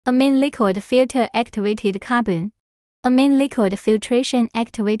Amine liquid filter activated carbon. Amine liquid filtration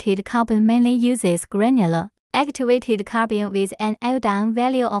activated carbon mainly uses granular activated carbon with an iodine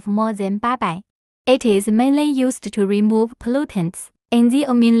value of more than 800. It is mainly used to remove pollutants in the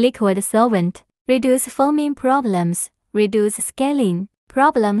amine liquid solvent, reduce foaming problems, reduce scaling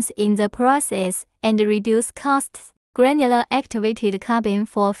problems in the process, and reduce costs. Granular activated carbon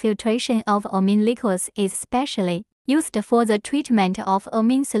for filtration of amine liquids is specially used for the treatment of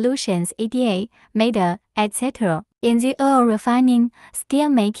amine solutions EDA, MEDA, etc. in the oil refining, steel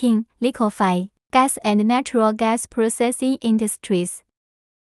making, liquefy, gas and natural gas processing industries.